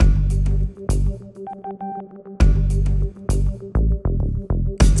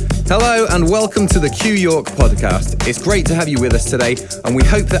Hello and welcome to the Q York podcast. It's great to have you with us today, and we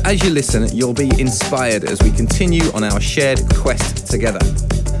hope that as you listen, you'll be inspired as we continue on our shared quest together.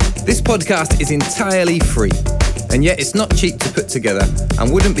 This podcast is entirely free, and yet it's not cheap to put together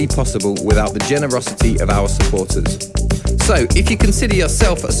and wouldn't be possible without the generosity of our supporters. So if you consider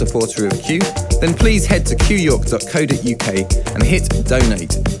yourself a supporter of Q, then please head to qyork.co.uk and hit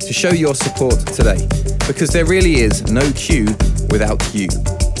donate to show your support today, because there really is no Q without you.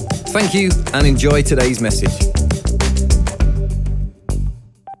 Thank you and enjoy today's message.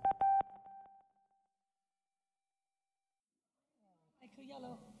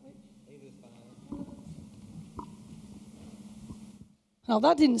 Now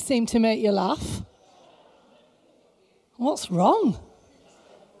that didn't seem to make you laugh. What's wrong?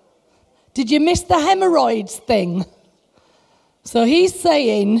 Did you miss the hemorrhoids thing? So he's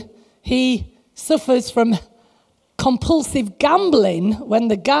saying he suffers from compulsive gambling when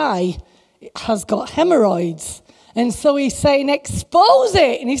the guy has got hemorrhoids. And so he's saying, expose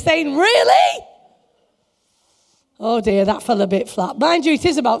it. And he's saying, really? Oh dear, that fell a bit flat. Mind you, it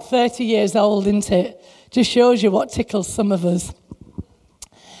is about 30 years old, isn't it? Just shows you what tickles some of us.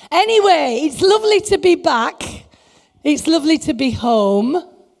 Anyway, it's lovely to be back. It's lovely to be home.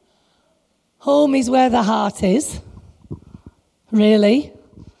 Home is where the heart is, really.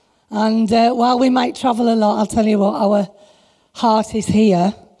 And while we might travel a lot, I'll tell you what, our heart is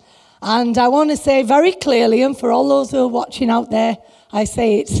here. And I want to say very clearly, and for all those who are watching out there, I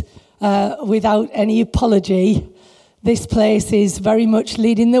say it without any apology, this place is very much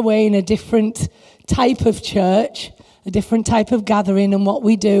leading the way in a different type of church, a different type of gathering, and what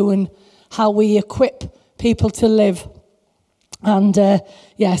we do and how we equip people to live. And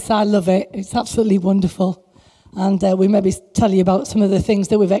yes, I love it. It's absolutely wonderful. And we maybe tell you about some of the things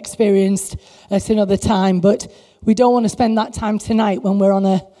that we've experienced at another time, but we don't want to spend that time tonight when we're on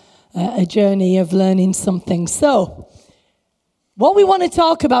a journey of learning something. So, what we want to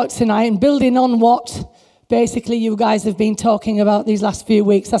talk about tonight, and building on what basically you guys have been talking about these last few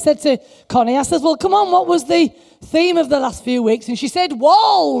weeks, I said to Connie, I said, well, come on, what was the theme of the last few weeks? And she said,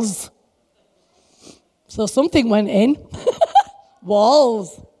 walls. So something went in.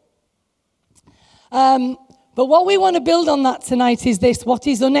 Walls. But what we want to build on that tonight is this: what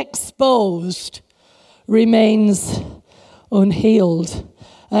is unexposed remains unhealed.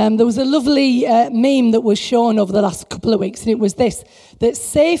 There was a lovely meme that was shown over the last couple of weeks, and it was this: that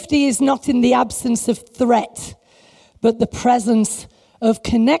safety is not in the absence of threat, but the presence of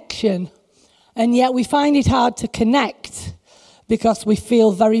connection. And yet we find it hard to connect because we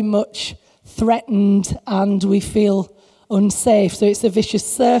feel very much threatened and we feel unsafe. So it's a vicious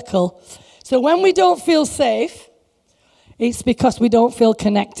circle. So when we don't feel safe, it's because we don't feel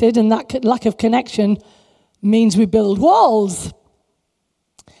connected, and that lack of connection means we build walls.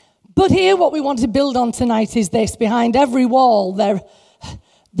 But here what we want to build on tonight is this: behind every wall that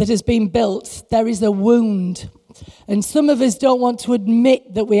has been built, there is a wound. And some of us don't want to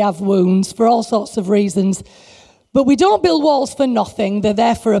admit that we have wounds for all sorts of reasons. But we don't build walls for nothing. They're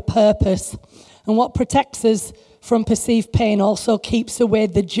there for a purpose. And what protects us from perceived pain also keeps away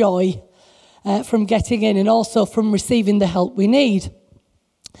the joy from getting in, and also from receiving the help we need.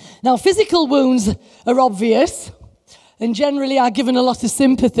 Now, physical wounds are obvious and generally are given a lot of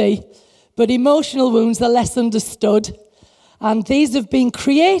sympathy, but emotional wounds are less understood, and these have been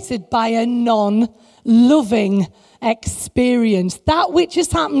created by a non-loving experience. That which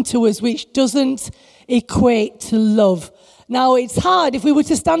has happened to us which doesn't equate to love. Now, it's hard. If we were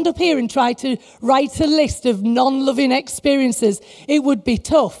to stand up here and try to write a list of non-loving experiences, it would be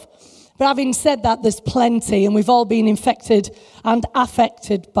tough. But having said that, there's plenty, and we've all been infected and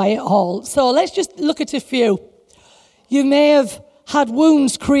affected by it all. So let's just look at a few. You may have had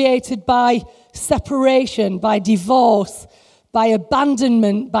wounds created by separation, by divorce, by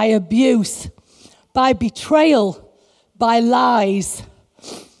abandonment, by abuse, by betrayal, by lies.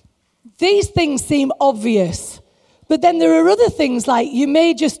 These things seem obvious, but then there are other things, like you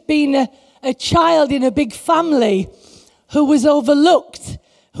may just been a child in a big family who was overlooked,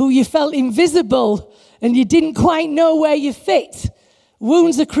 who you felt invisible, and you didn't quite know where you fit.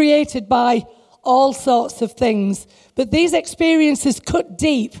 Wounds are created by all sorts of things, but these experiences cut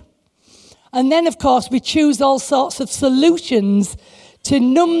deep. And then, of course, we choose all sorts of solutions to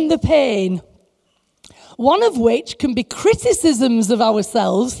numb the pain, one of which can be criticisms of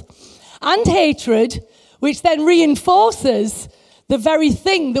ourselves and hatred, which then reinforces the very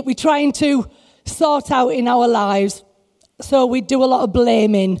thing that we're trying to sort out in our lives. So we do a lot of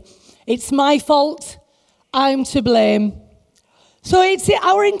blaming. It's my fault. I'm to blame. So it's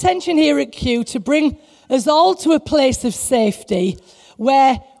our intention here at Q to bring us all to a place of safety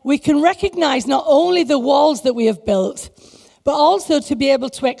where we can recognize not only the walls that we have built, but also to be able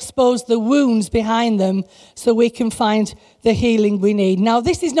to expose the wounds behind them so we can find the healing we need. Now,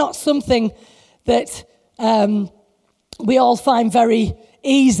 this is not something that we all find very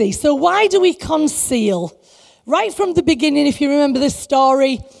easy. So why do we conceal? Right from the beginning, if you remember the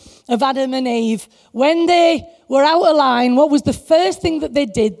story of Adam and Eve, when they were out of line, what was the first thing that they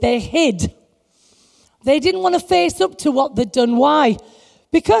did? They hid. They didn't want to face up to what they'd done. Why?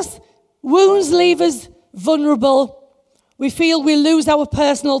 Because wounds leave us vulnerable. We feel we lose our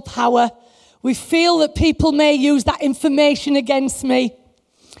personal power. We feel that people may use that information against me.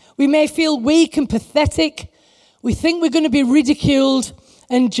 We may feel weak and pathetic. We think we're going to be ridiculed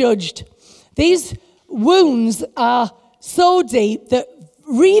and judged. These wounds are so deep that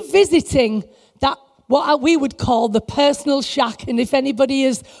revisiting that, what we would call the personal shack, and if anybody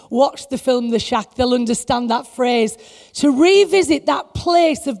has watched the film The Shack, they'll understand that phrase. To revisit that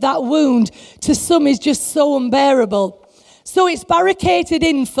place of that wound to some is just so unbearable. So it's barricaded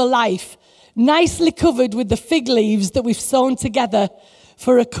in for life, nicely covered with the fig leaves that we've sewn together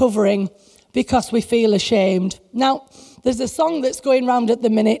for a covering because we feel ashamed. Now, there's a song that's going round at the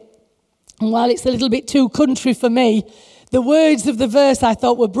minute, and while it's a little bit too country for me, the words of the verse I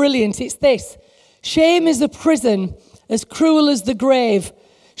thought were brilliant. It's this: shame is a prison as cruel as the grave.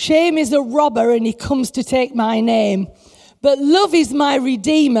 Shame is a robber and he comes to take my name. But love is my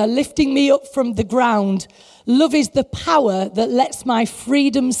redeemer, lifting me up from the ground. Love is the power that lets my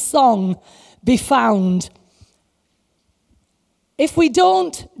freedom song be found. If we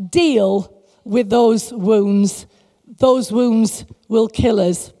don't deal with those wounds will kill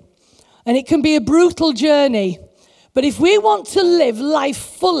us. And it can be a brutal journey. But if we want to live life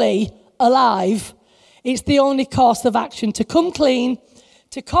fully alive, it's the only course of action: to come clean,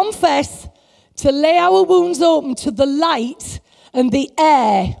 to confess, to lay our wounds open to the light and the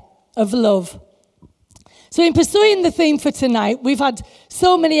air of love. So in pursuing the theme for tonight, we've had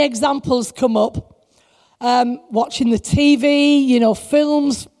so many examples come up. Watching the TV,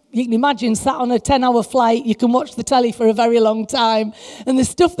 films. You can imagine, sat on a 10-hour flight, you can watch the telly for a very long time. And the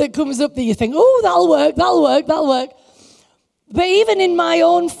stuff that comes up that you think, oh, that'll work. But even in my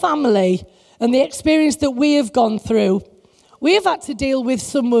own family and the experience that we have gone through, we have had to deal with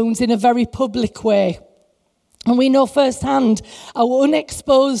some wounds in a very public way. And we know firsthand our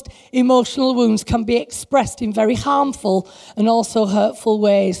unexposed emotional wounds can be expressed in very harmful and also hurtful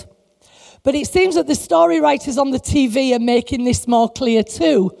ways. But it seems that the story writers on the TV are making this more clear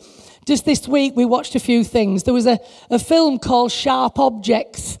too. Just this week we watched a few things. There was a film called Sharp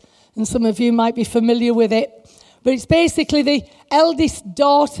Objects, and some of you might be familiar with it. But it's basically the eldest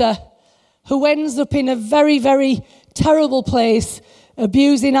daughter who ends up in a very, very terrible place,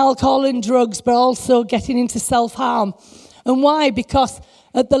 abusing alcohol and drugs, but also getting into self-harm. And why? Because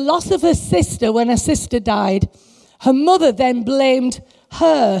at the loss of her sister, when her sister died, her mother then blamed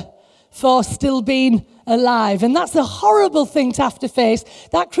her for still being alive. And that's a horrible thing to have to face.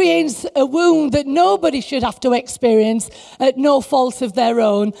 That creates a wound that nobody should have to experience at no fault of their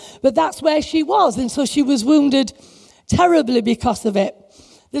own. But that's where she was. And so she was wounded terribly because of it.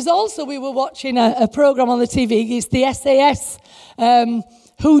 There's also, we were watching a program on the TV. It's the SAS,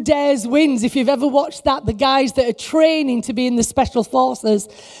 Who Dares Wins. If you've ever watched that, the guys that are training to be in the special forces.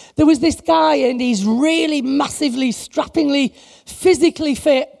 There was this guy, and he's really massively, strappingly, physically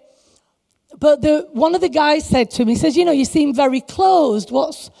fit. But one of the guys said to him, he says, you seem very closed.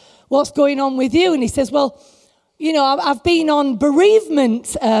 What's going on with you? And he says, well, I've been on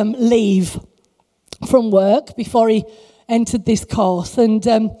bereavement leave from work before he entered this course. And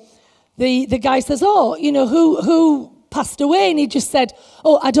the guy says, who passed away? And he just said,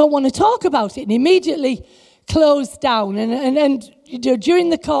 I don't want to talk about it. And immediately closed down. And during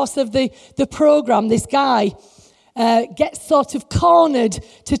the course of the program, this guy gets sort of cornered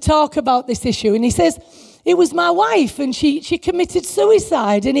to talk about this issue. And he says, it was my wife, and she committed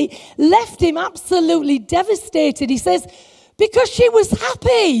suicide. And he left him absolutely devastated. He says, because she was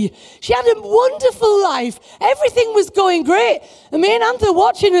happy. She had a wonderful life. Everything was going great. And me and Anthony are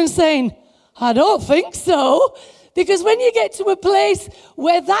watching and saying, I don't think so. Because when you get to a place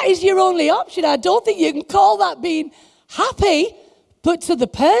where that is your only option, I don't think you can call that being happy. But to the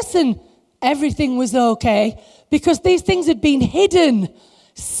person, everything was okay. Because these things had been hidden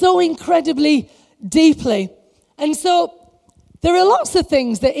so incredibly deeply. And so there are lots of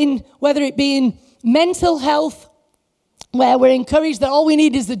things that whether it be in mental health, where we're encouraged that all we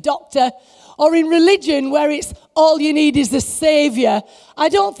need is a doctor, or in religion, where it's all you need is a savior. I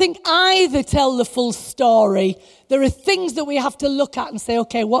don't think either tell the full story. There are things that we have to look at and say,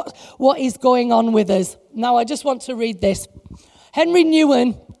 okay, what is going on with us? Now, I just want to read this. Henry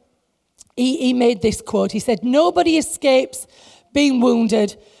Nouwen, he made this quote. He said, "Nobody escapes being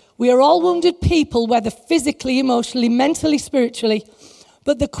wounded. We are all wounded people, whether physically, emotionally, mentally, spiritually.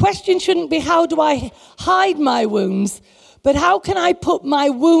 But the question shouldn't be, how do I hide my wounds? But how can I put my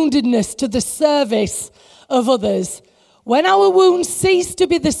woundedness to the service of others? When our wounds cease to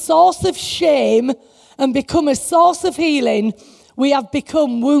be the source of shame and become a source of healing, we have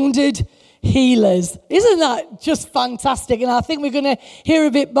become wounded healers." Isn't that just fantastic? And I think we're going to hear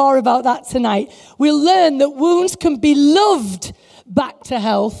a bit more about that tonight. We'll learn that wounds can be loved back to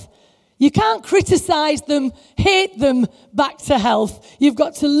health. You can't criticize them, hate them back to health. You've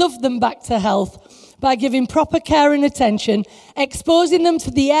got to love them back to health by giving proper care and attention, exposing them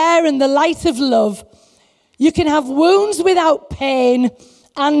to the air and the light of love. You can have wounds without pain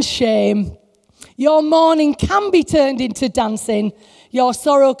and shame. Your mourning can be turned into dancing. Your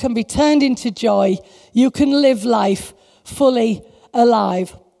sorrow can be turned into joy. You can live life fully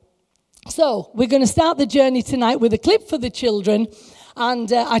alive. So we're going to start the journey tonight with a clip for the children.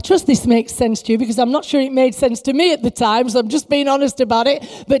 And I trust this makes sense to you, because I'm not sure it made sense to me at the time, so I'm just being honest about it.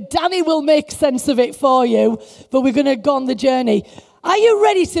 But Danny will make sense of it for you. But we're going to go on the journey. Are you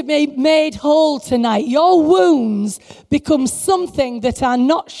ready to be made whole tonight? Your wounds become something that are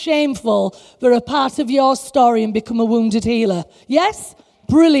not shameful, but are part of your story, and become a wounded healer. Yes?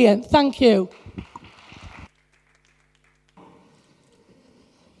 Brilliant. Thank you.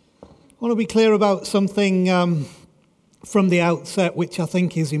 I want to be clear about something from the outset, which I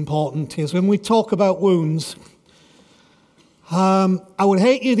think is important, is when we talk about wounds, I would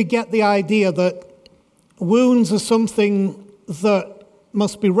hate you to get the idea that wounds are something that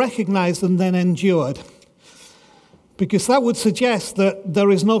must be recognized and then endured, because that would suggest that there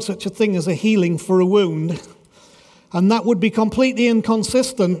is no such a thing as a healing for a wound, and that would be completely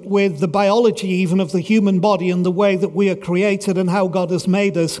inconsistent with the biology even of the human body and the way that we are created and how God has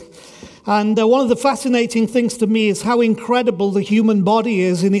made us. And one of the fascinating things to me is how incredible the human body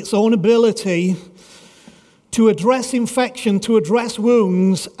is in its own ability to address infection, to address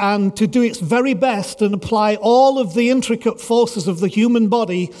wounds, and to do its very best and apply all of the intricate forces of the human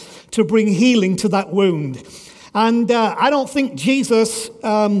body to bring healing to that wound. And I don't think Jesus,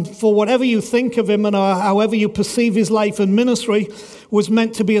 for whatever you think of him and however you perceive his life and ministry, was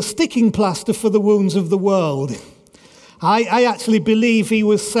meant to be a sticking plaster for the wounds of the world. I actually believe he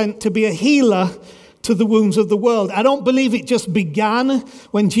was sent to be a healer to the wounds of the world. I don't believe it just began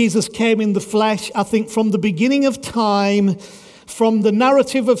when Jesus came in the flesh. I think from the beginning of time, from the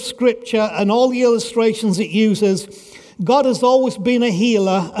narrative of Scripture and all the illustrations it uses, God has always been a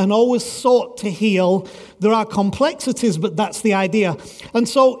healer and always sought to heal. There are complexities, but that's the idea. And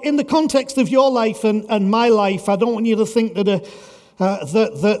so in the context of your life and my life, I don't want you to think that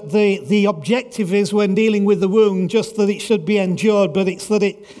the objective is, when dealing with the wound, just that it should be endured, but it's that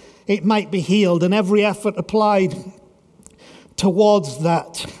it might be healed, and every effort applied towards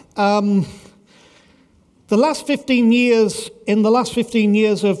that. In the last 15 years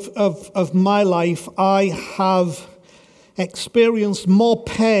of my life, I have experienced more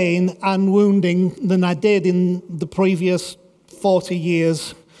pain and wounding than I did in the previous 40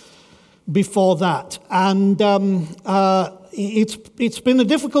 years before that. And it's been a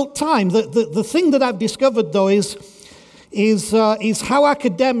difficult time. The thing that I've discovered, though, is how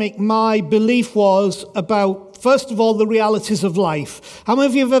academic my belief was about, first of all, the realities of life. How many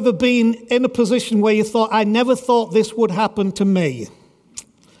of you have ever been in a position where you thought, I never thought this would happen to me?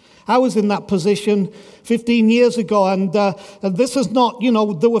 I was in that position 15 years ago, and this is not,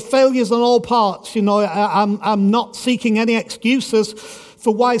 there were failures on all parts. I'm not seeking any excuses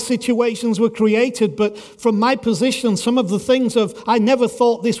for why situations were created, but from my position, some of the things of, I never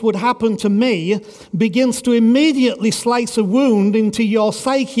thought this would happen to me, begins to immediately slice a wound into your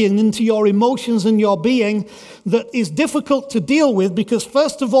psyche and into your emotions and your being that is difficult to deal with, because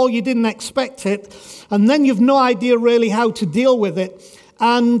first of all, you didn't expect it, and then you've no idea really how to deal with it.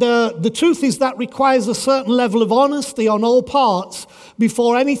 And the truth is that requires a certain level of honesty on all parts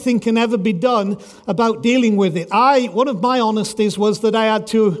before anything can ever be done about dealing with it. One of my honesties was that I had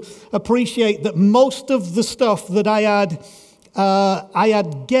to appreciate that most of the stuff that I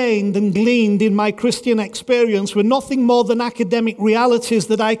had gained and gleaned in my Christian experience were nothing more than academic realities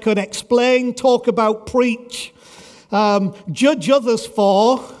that I could explain, talk about, preach, judge others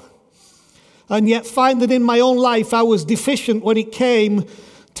for, and yet find that in my own life I was deficient when it came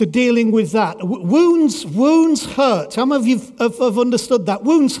to dealing with that. Wounds hurt. How many of you have understood that?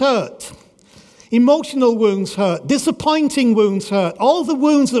 Wounds hurt. Emotional wounds hurt. Disappointing wounds hurt. All the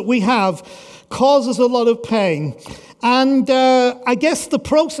wounds that we have cause us a lot of pain. And I guess the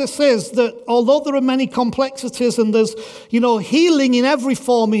process is that although there are many complexities and there's, healing in every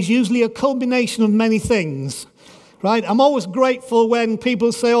form is usually a culmination of many things, right? I'm always grateful when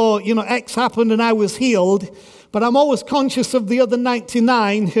people say, X happened and I was healed. But I'm always conscious of the other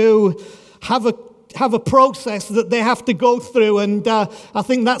 99 who have a process that they have to go through, and I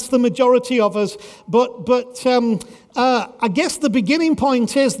think that's the majority of us. But I guess the beginning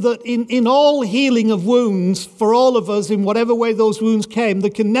point is that in all healing of wounds, for all of us, in whatever way those wounds came,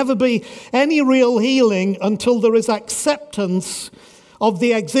 there can never be any real healing until there is acceptance of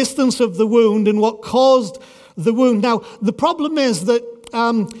the existence of the wound and what caused the wound. Now, the problem is that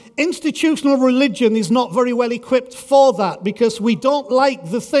institutional religion is not very well equipped for that, because we don't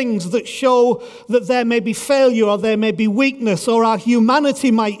like the things that show that there may be failure or there may be weakness or our humanity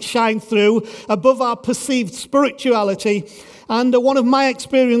might shine through above our perceived spirituality. And one of my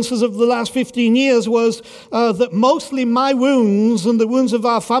experiences of the last 15 years was that mostly my wounds and the wounds of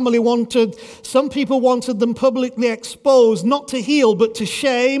our family some people wanted them publicly exposed, not to heal, but to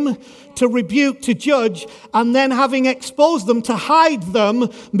shame, to rebuke, to judge, and then having exposed them, to hide them,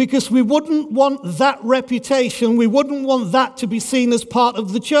 because we wouldn't want that reputation, we wouldn't want that to be seen as part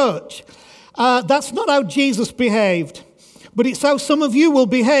of the church. That's not how Jesus behaved. But it's how some of you will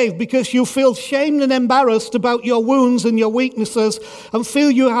behave, because you feel shamed and embarrassed about your wounds and your weaknesses and feel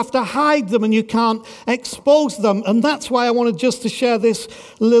you have to hide them and you can't expose them. And that's why I wanted just to share this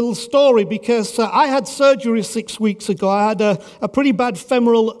little story, because I had surgery 6 weeks ago. I had a pretty bad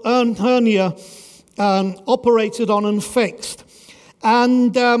femoral hernia operated on and fixed.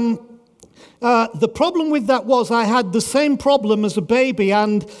 And the problem with that was I had the same problem as a baby,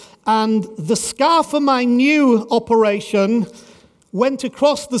 and the scar for my new operation went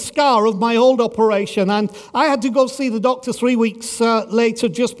across the scar of my old operation. And I had to go see the doctor 3 weeks later,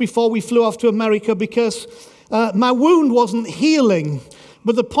 just before we flew off to America, because my wound wasn't healing.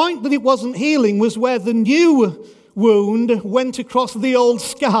 But the point that it wasn't healing was where the new wound went across the old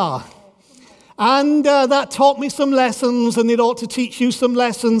scar. And that taught me some lessons, and it ought to teach you some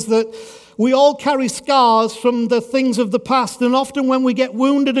lessons, that we all carry scars from the things of the past, and often when we get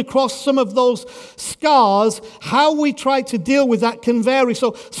wounded across some of those scars, how we try to deal with that can vary.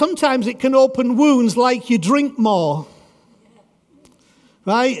 So sometimes it can open wounds like you drink more,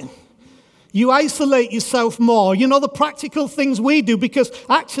 right? You isolate yourself more. The practical things we do, because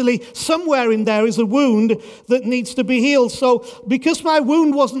actually somewhere in there is a wound that needs to be healed. So because my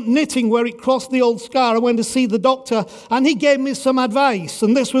wound wasn't knitting where it crossed the old scar, I went to see the doctor, and he gave me some advice.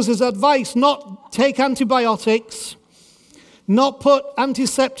 And this was his advice: not take antibiotics, not put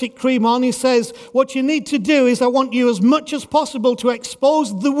antiseptic cream on. He says, what you need to do is, I want you as much as possible to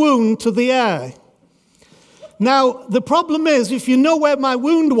expose the wound to the air. Now, the problem is, if you know where my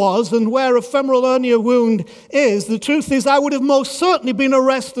wound was and where a femoral hernia wound is, the truth is I would have most certainly been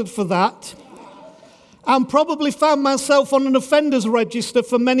arrested for that and probably found myself on an offenders register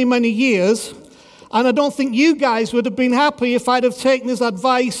for many, many years. And I don't think you guys would have been happy if I'd have taken his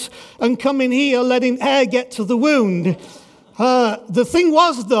advice and come in here letting air get to the wound. The thing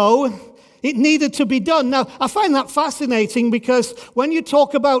was, though, it needed to be done. Now, I find that fascinating, because when you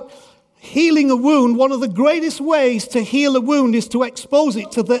talk about healing a wound, one of the greatest ways to heal a wound is to expose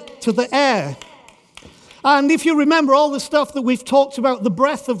it to the air. And if you remember all the stuff that we've talked about, the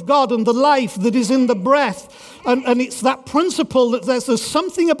breath of God and the life that is in the breath, and it's that principle that there's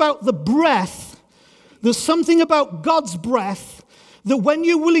something about the breath, there's something about God's breath, that when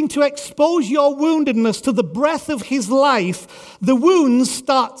you're willing to expose your woundedness to the breath of his life, the wounds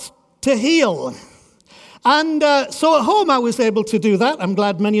start to heal. And so at home I was able to do that. I'm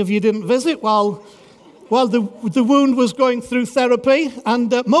glad many of you didn't visit while the wound was going through therapy.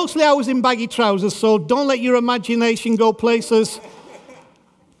 And mostly I was in baggy trousers, so don't let your imagination go places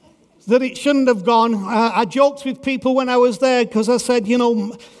that it shouldn't have gone. I joked with people when I was there, because I said,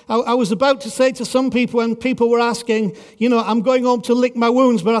 I was about to say to some people, and people were asking, I'm going home to lick my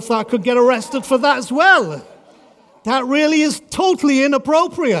wounds, but I thought I could get arrested for that as well. That really is totally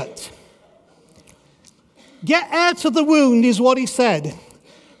inappropriate. Get air to the wound is what he said.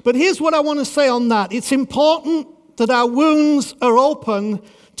 But here's what I want to say on that. It's important that our wounds are open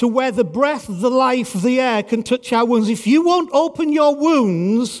to where the breath, the life, the air can touch our wounds. If you won't open your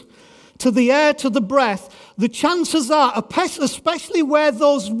wounds to the air, to the breath, the chances are, especially where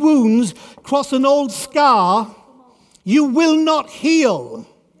those wounds cross an old scar, you will not heal.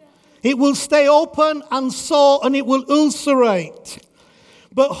 It will stay open and sore, and it will ulcerate.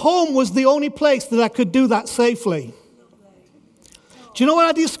 But home was the only place that I could do that safely. Do you know what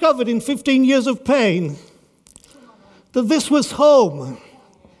I discovered in 15 years of pain? That this was home.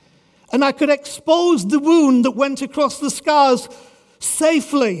 and I could expose the wound that went across the scars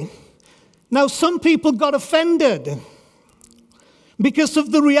safely. Now, some people got offended because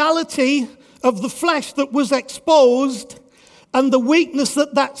of the reality of the flesh that was exposed and the weakness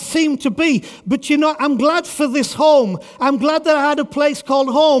that seemed to be. But you know, I'm glad for this home. I'm glad that I had a place called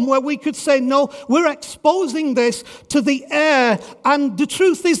home where we could say, no, we're exposing this to the air. And the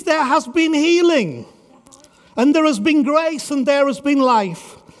truth is, there has been healing. And there has been grace and there has been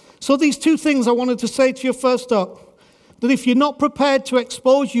life. So these two things I wanted to say to you first up. That if you're not prepared to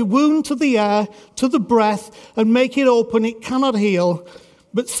expose your wound to the air, to the breath, and make it open, it cannot heal.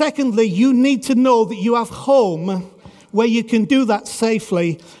 But secondly, you need to know that you have home where you can do that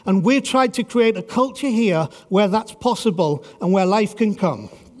safely. And we've tried to create a culture here where that's possible and where life can come.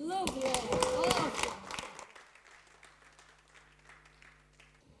 Lovely.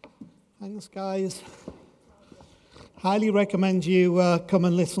 Thanks, guys. Highly recommend you come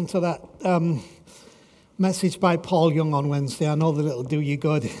and listen to that message by Paul Young on Wednesday. I know that it'll do you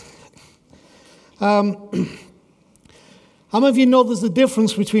good. How many of you know there's a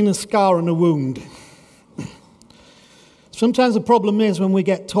difference between a scar and a wound? Sometimes the problem is when we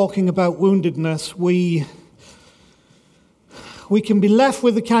get talking about woundedness, we can be left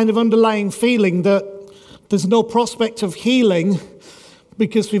with a kind of underlying feeling that there's no prospect of healing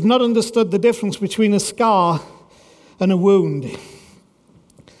because we've not understood the difference between a scar and a wound.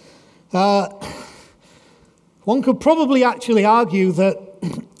 One could probably actually argue that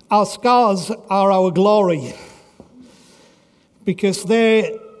our scars are our glory because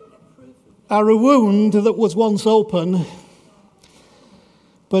they are a wound that was once open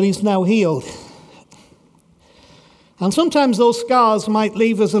but is now healed. And sometimes those scars might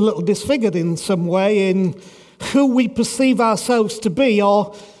leave us a little disfigured in some way in who we perceive ourselves to be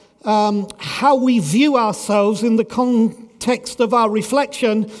or how we view ourselves in the context of our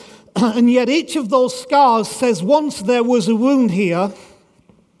reflection. And yet each of those scars says once there was a wound here,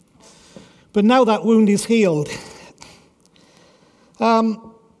 but now that wound is healed. In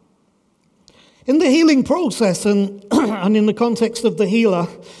the healing process and in the context of the healer,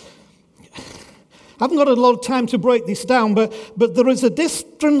 I haven't got a lot of time to break this down, but there is a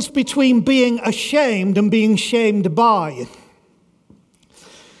difference between being ashamed and being shamed by.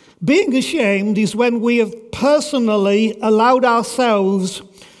 Being ashamed is when we have personally allowed ourselves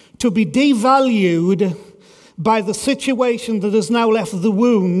to be devalued by the situation that has now left the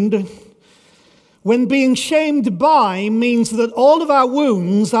wound. When being shamed by means that all of our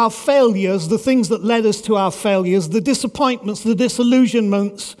wounds, our failures, the things that led us to our failures, the disappointments, the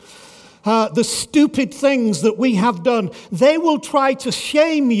disillusionments, the stupid things that we have done, they will try to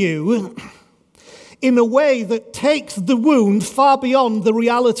shame you in a way that takes the wound far beyond the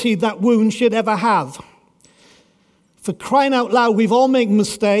reality that wound should ever have. For crying out loud, we've all made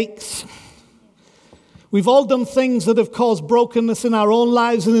mistakes. We've all done things that have caused brokenness in our own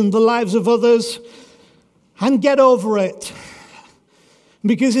lives and in the lives of others. And get over it.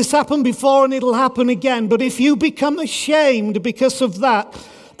 Because it's happened before and it'll happen again. But if you become ashamed because of that,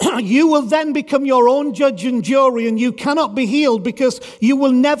 you will then become your own judge and jury, and you cannot be healed because you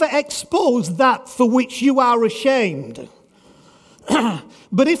will never expose that for which you are ashamed.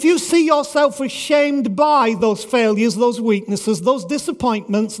 But if you see yourself ashamed by those failures, those weaknesses, those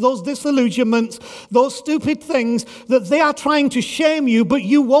disappointments, those disillusionments, those stupid things that they are trying to shame you, but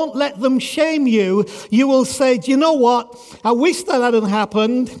you won't let them shame you, you will say, do you know what? I wish that hadn't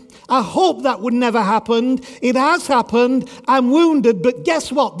happened. I hope that would never happen. It has happened. I'm wounded, but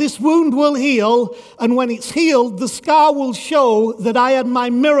guess what? This wound will heal, and when it's healed, the scar will show that I had my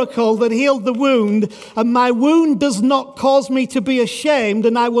miracle that healed the wound, and my wound does not cause me to be ashamed,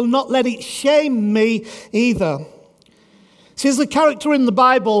 and I will not let it shame me either. See, there's a character in the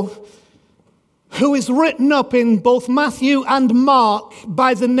Bible who is written up in both Matthew and Mark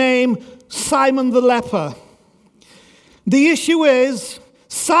by the name Simon the leper. The issue is,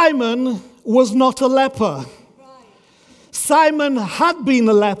 Simon was not a leper. Simon had been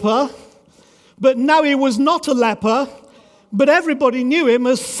a leper, but now he was not a leper, but everybody knew him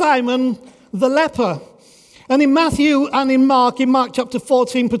as Simon the leper. And in Matthew and in Mark chapter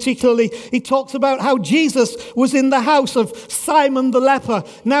 14 particularly, he talks about how Jesus was in the house of Simon the leper.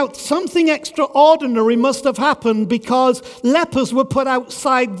 Now, something extraordinary must have happened because lepers were put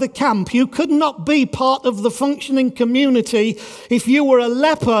outside the camp. You could not be part of the functioning community if you were a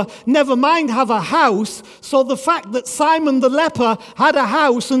leper, never mind have a house. So the fact that Simon the leper had a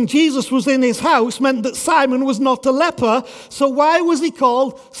house and Jesus was in his house meant that Simon was not a leper. So why was he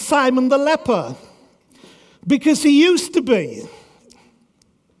called Simon the leper? Because he used to be.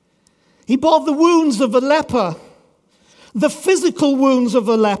 He bore the wounds of a leper. the physical wounds of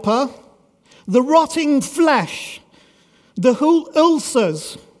a leper, the rotting flesh, the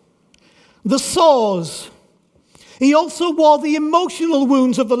ulcers, the sores. He also wore the emotional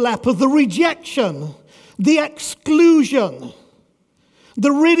wounds of a leper, the rejection, the exclusion,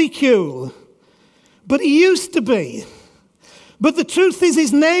 the ridicule. But he used to be. But the truth is,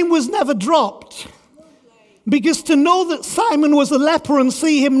 his name was never dropped. Because to know that Simon was a leper and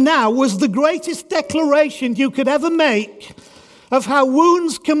see him now was the greatest declaration you could ever make of how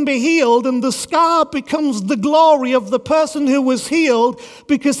wounds can be healed, and the scar becomes the glory of the person who was healed,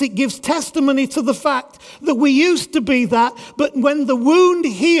 because it gives testimony to the fact that we used to be that, but when the wound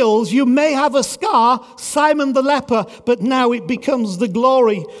heals, you may have a scar, Simon the leper, but now it becomes the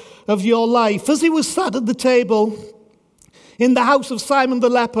glory of your life. As he was sat at the table in the house of Simon the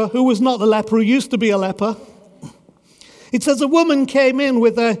leper, who was not a leper, who used to be a leper, it says a woman came in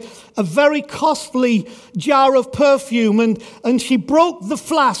with a very costly jar of perfume, and she broke the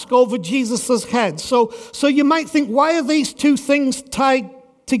flask over Jesus' head. So you might think, why are these two things tied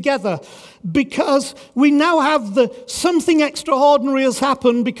together? Because we now have something extraordinary has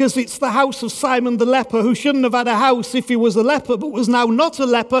happened, because it's the house of Simon the leper, who shouldn't have had a house if he was a leper, but was now not a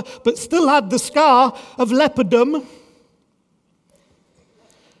leper, but still had the scar of leperdom.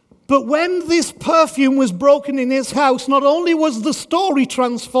 But when this perfume was broken in his house, not only was the story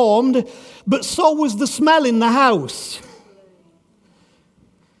transformed, but so was the smell in the house.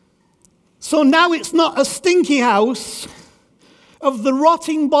 So now it's not a stinky house of the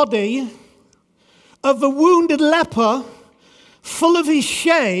rotting body of a wounded leper full of his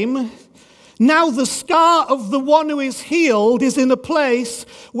shame. Now the scar of the one who is healed is in a place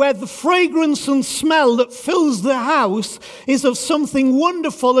where the fragrance and smell that fills the house is of something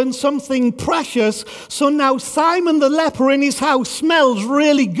wonderful and something precious. So now Simon the leper in his house smells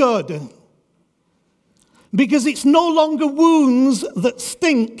really good, because it's no longer wounds that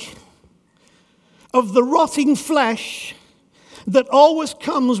stink of the rotting flesh that always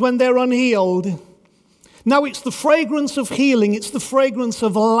comes when they're unhealed. Now it's the fragrance of healing, it's the fragrance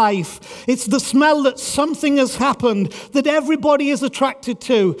of life, it's the smell that something has happened, that everybody is attracted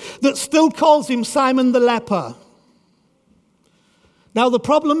to, that still calls him Simon the leper. Now the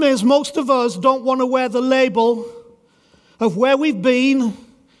problem is, most of us don't want to wear the label of where we've been,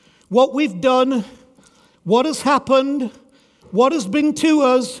 what we've done, what has happened, what has been to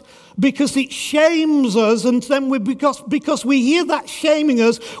us, because it shames us, and then because we hear that shaming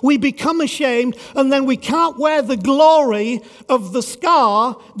us, we become ashamed, and then we can't wear the glory of the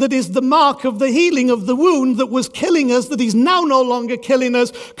scar that is the mark of the healing of the wound that was killing us, that is now no longer killing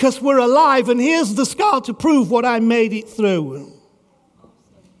us, because we're alive, and here's the scar to prove what I made it through.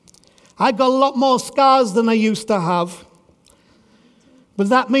 I got a lot more scars than I used to have, but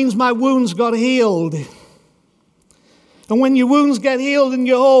that means my wounds got healed. And when your wounds get healed and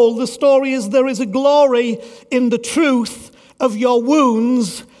you're whole, the story is there is a glory in the truth of your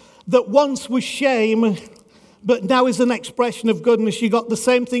wounds that once was shame, but now is an expression of goodness. You got the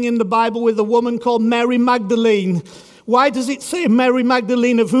same thing in the Bible with a woman called Mary Magdalene. Why does it say Mary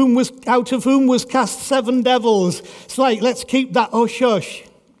Magdalene, out of whom was cast 7 devils? It's like, let's keep that hush-hush.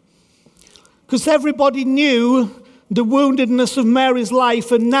 Because everybody knew the woundedness of Mary's life,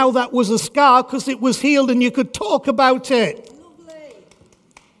 and now that was a scar because it was healed and you could talk about it.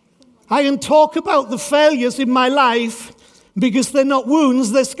 I can talk about the failures in my life because they're not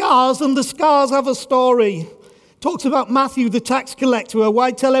wounds, they're scars, and the scars have a story. Talks about Matthew, the tax collector.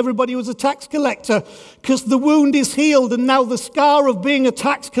 Why tell everybody he was a tax collector? Because the wound is healed, and now the scar of being a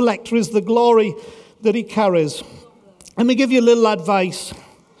tax collector is the glory that he carries. Let me give you a little advice.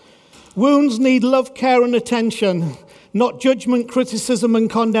 Wounds need love, care, and attention, not judgment, criticism, and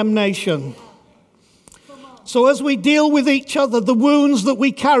condemnation. So as we deal with each other, the wounds that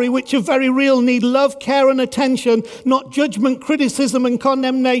we carry, which are very real, need love, care, and attention, not judgment, criticism, and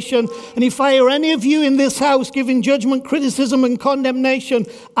condemnation. And if I hear any of you in this house giving judgment, criticism, and condemnation,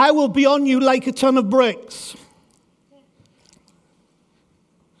 I will be on you like a ton of bricks.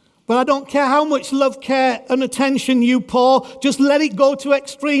 But I don't care how much love, care, and attention you pour. Just let it go to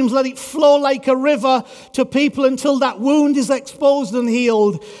extremes. Let it flow like a river to people until that wound is exposed and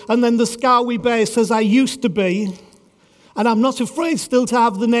healed. And then the scar we bear says, I used to be. And I'm not afraid still to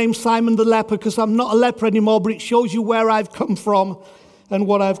have the name Simon the leper, because I'm not a leper anymore, but it shows you where I've come from and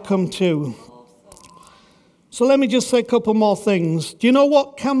what I've come to. So let me just say a couple more things. Do you know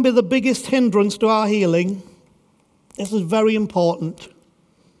what can be the biggest hindrance to our healing? This is very important.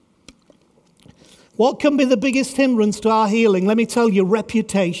 What can be the biggest hindrance to our healing? Let me tell you,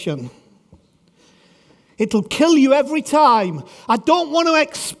 reputation. It'll kill you every time. I don't want to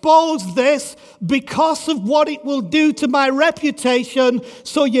expose this because of what it will do to my reputation,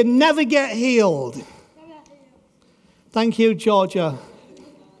 so you never get healed. Thank you, Georgia.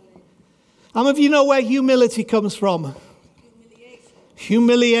 How many of you know where humility comes from?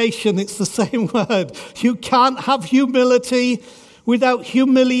 Humiliation, it's the same word. You can't have humility without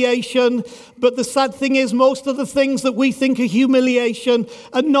humiliation. But the sad thing is, most of the things that we think are humiliation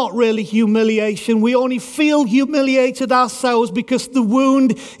are not really humiliation. We only feel humiliated ourselves because the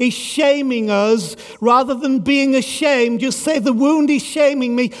wound is shaming us. Rather than being ashamed, just say, the wound is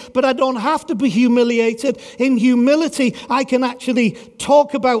shaming me, but I don't have to be humiliated. In humility, I can actually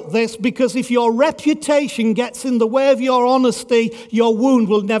talk about this, because if your reputation gets in the way of your honesty, your wound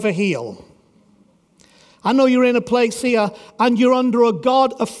will never heal. I know you're in a place here and you're under a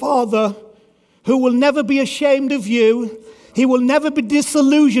God, a Father, who will never be ashamed of you. He will never be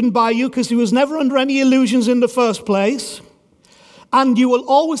disillusioned by you, because he was never under any illusions in the first place. And you will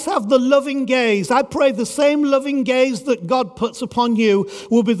always have the loving gaze. I pray the same loving gaze that God puts upon you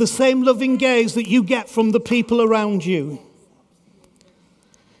will be the same loving gaze that you get from the people around you.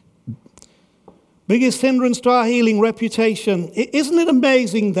 Biggest hindrance to our healing, reputation. Isn't it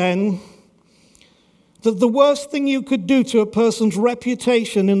amazing then that the worst thing you could do to a person's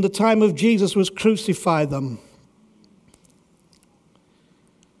reputation in the time of Jesus was crucify them?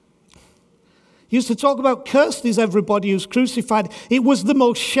 Used to talk about cursed is everybody who's crucified. It was the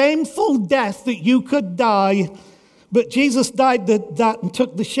most shameful death that you could die. But Jesus died that and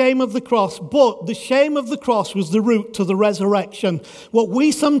took the shame of the cross. But the shame of the cross was the route to the resurrection. What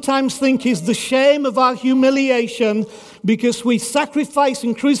we sometimes think is the shame of our humiliation, because we sacrifice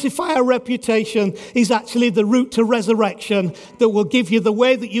and crucify our reputation, is actually the route to resurrection that will give you the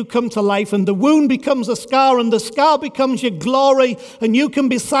way that you come to life. And the wound becomes a scar, and the scar becomes your glory. And you can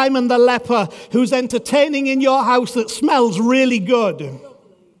be Simon the leper, who's entertaining in your house that smells really good.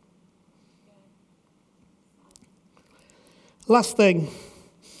 Last thing,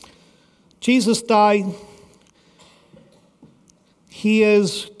 Jesus died. He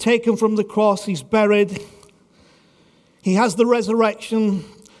is taken from the cross. He's buried. He has the resurrection.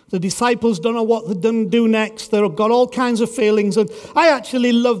 The disciples don't know what they're going to do next. They've got all kinds of feelings. And I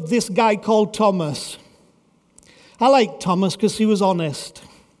actually love this guy called Thomas. I like Thomas because he was honest.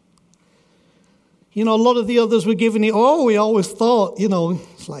 You know, a lot of the others were giving it, we always thought,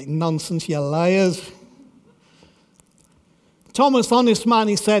 it's like nonsense, you liars. Thomas, honest man,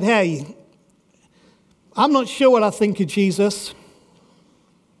 he said, hey, I'm not sure what I think of Jesus.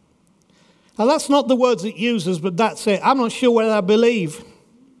 Now, that's not the words it uses, but that's it. I'm not sure what I believe.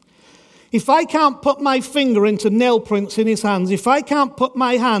 If I can't put my finger into nail prints in his hands, if I can't put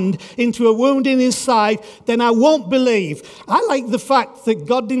my hand into a wound in his side, then I won't believe. I like the fact that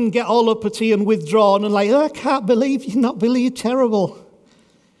God didn't get all uppity and withdrawn and I can't believe you, not believe you're terrible.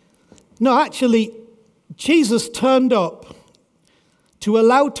 No, actually, Jesus turned up to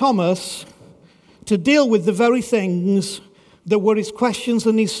allow Thomas to deal with the very things that were his questions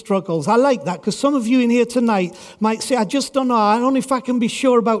and his struggles. I like that, because some of you in here tonight might say, I just don't know. I don't know if I can be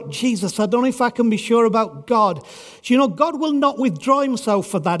sure about Jesus. I don't know if I can be sure about God. Do you know, God will not withdraw himself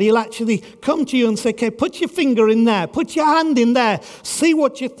for that. He'll actually come to you and say, okay, put your finger in there. Put your hand in there. See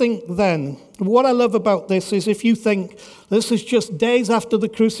what you think then. What I love about this is if you think this is just days after the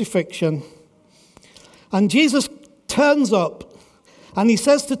crucifixion, and Jesus turns up, and he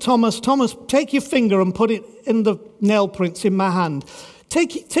says to Thomas, take your finger and put it in the nail prints in my hand.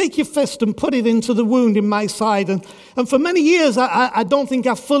 Take your fist and put it into the wound in my side. And for many years, I don't think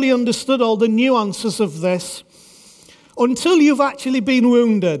I fully understood all the nuances of this until you've actually been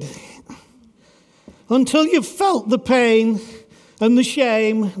wounded. Until you've felt the pain and the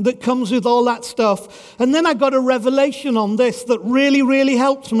shame that comes with all that stuff. And then I got a revelation on this that really, really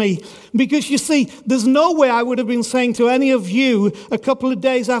helped me. Because you see, there's no way I would have been saying to any of you a couple of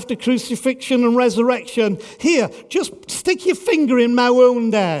days after crucifixion and resurrection, here, just stick your finger in my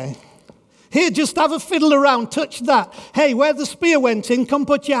wound there. Here, just have a fiddle around, touch that. Hey, where the spear went in, come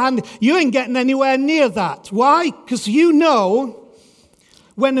put your hand. You ain't getting anywhere near that. Why? Because you know,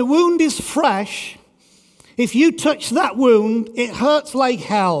 when a wound is fresh, if you touch that wound, it hurts like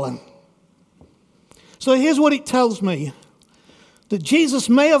hell. So here's what it tells me. That Jesus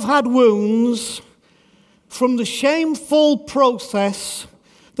may have had wounds from the shameful process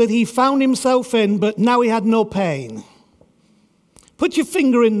that he found himself in, but now he had no pain. Put your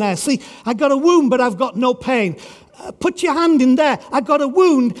finger in there. See, I got a wound, but I've got no pain. Put your hand in there. I got a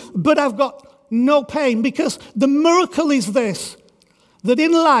wound, but I've got no pain. Because the miracle is this, that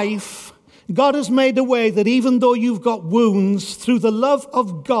in life, God has made a way that even though you've got wounds, through the love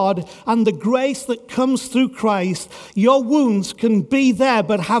of God and the grace that comes through Christ, your wounds can be there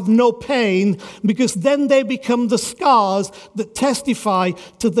but have no pain, because then they become the scars that testify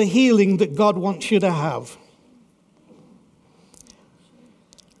to the healing that God wants you to have.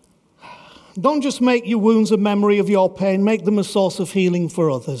 Don't just make your wounds a memory of your pain, make them a source of healing for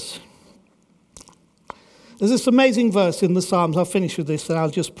others. There's this amazing verse in the Psalms. I'll finish with this and I'll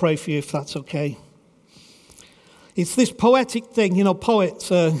just pray for you if that's okay. It's this poetic thing,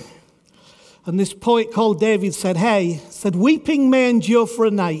 poets. And this poet called David said, weeping may endure for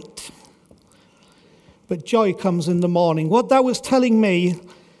a night, but joy comes in the morning. What that was telling me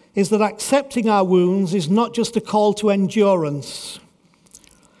is that accepting our wounds is not just a call to endurance,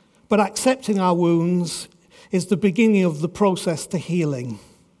 but accepting our wounds is the beginning of the process to healing,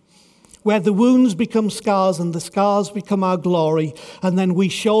 where the wounds become scars and the scars become our glory, and then we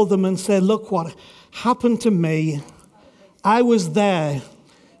show them and say, look what happened to me. I was there,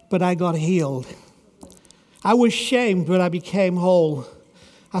 but I got healed. I was shamed, but I became whole.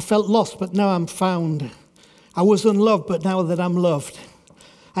 I felt lost, but now I'm found. I was unloved, but now that I'm loved.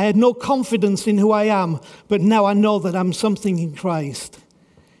 I had no confidence in who I am, but now I know that I'm something in Christ.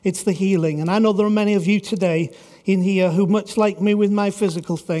 It's the healing. And I know there are many of you today in here who, much like me with my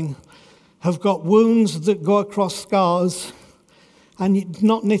physical thing, have got wounds that go across scars and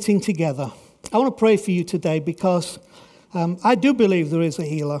not knitting together. I want to pray for you today because I do believe there is a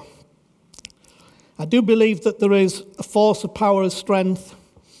healer. I do believe that there is a force, a power, a strength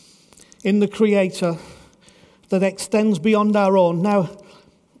in the Creator that extends beyond our own. Now,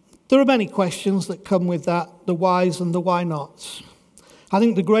 there are many questions that come with that, the whys and the why nots. I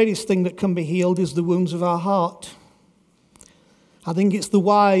think the greatest thing that can be healed is the wounds of our heart. I think it's the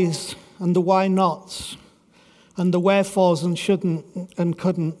whys and the why nots, and the wherefores and shouldn't and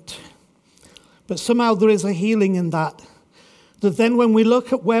couldn't. But somehow there is a healing in that then when we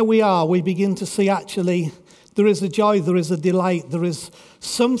look at where we are, we begin to see actually there is a joy, there is a delight, there is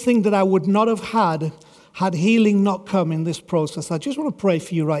something that I would not have had healing not come in this process. I just want to pray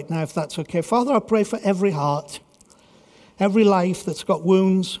for you right now, if that's okay. Father, I pray for every heart, every life that's got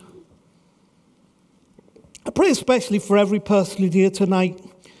wounds. I pray especially for every person here tonight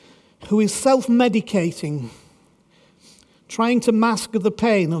who is self-medicating, trying to mask the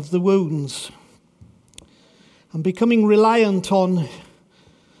pain of the wounds and becoming reliant on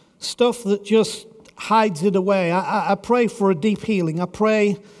stuff that just hides it away. I pray for a deep healing. I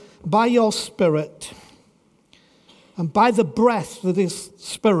pray by your Spirit and by the breath that is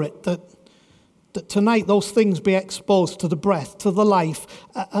Spirit, that tonight those things be exposed to the breath, to the life,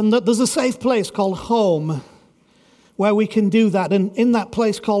 and that there's a safe place called home where we can do that. And in that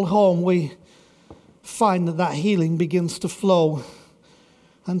place called home, we find that healing begins to flow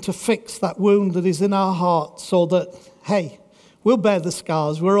and to fix that wound that is in our heart so that, hey, we'll bear the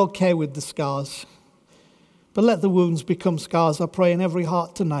scars. We're okay with the scars. But let the wounds become scars, I pray, in every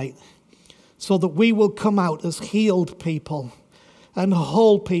heart tonight, so that we will come out as healed people and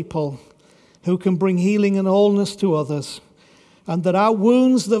whole people who can bring healing and wholeness to others. And that our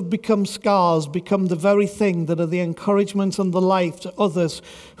wounds that have become scars become the very thing that are the encouragement and the life to others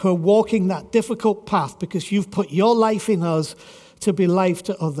who are walking that difficult path, because you've put your life in us to be life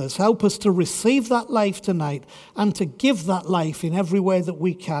to others. Help us to receive that life tonight and to give that life in every way that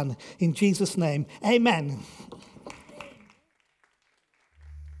we can. In Jesus' name, amen.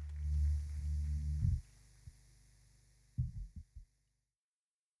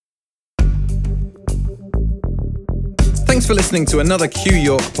 Thanks for listening to another Q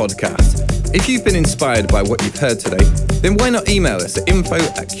York podcast. If you've been inspired by what you've heard today, then why not email us at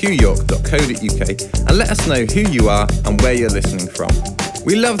info@qyork.co.uk and let us know who you are and where you're listening from.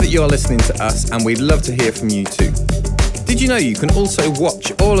 We love that you're listening to us, and we'd love to hear from you too. Did you know you can also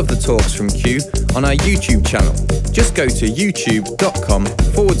watch all of the talks from Q on our YouTube channel? Just go to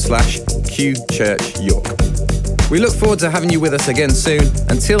youtube.com/Q Church York. We look forward to having you with us again soon.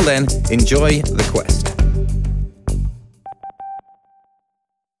 Until then, enjoy the quest.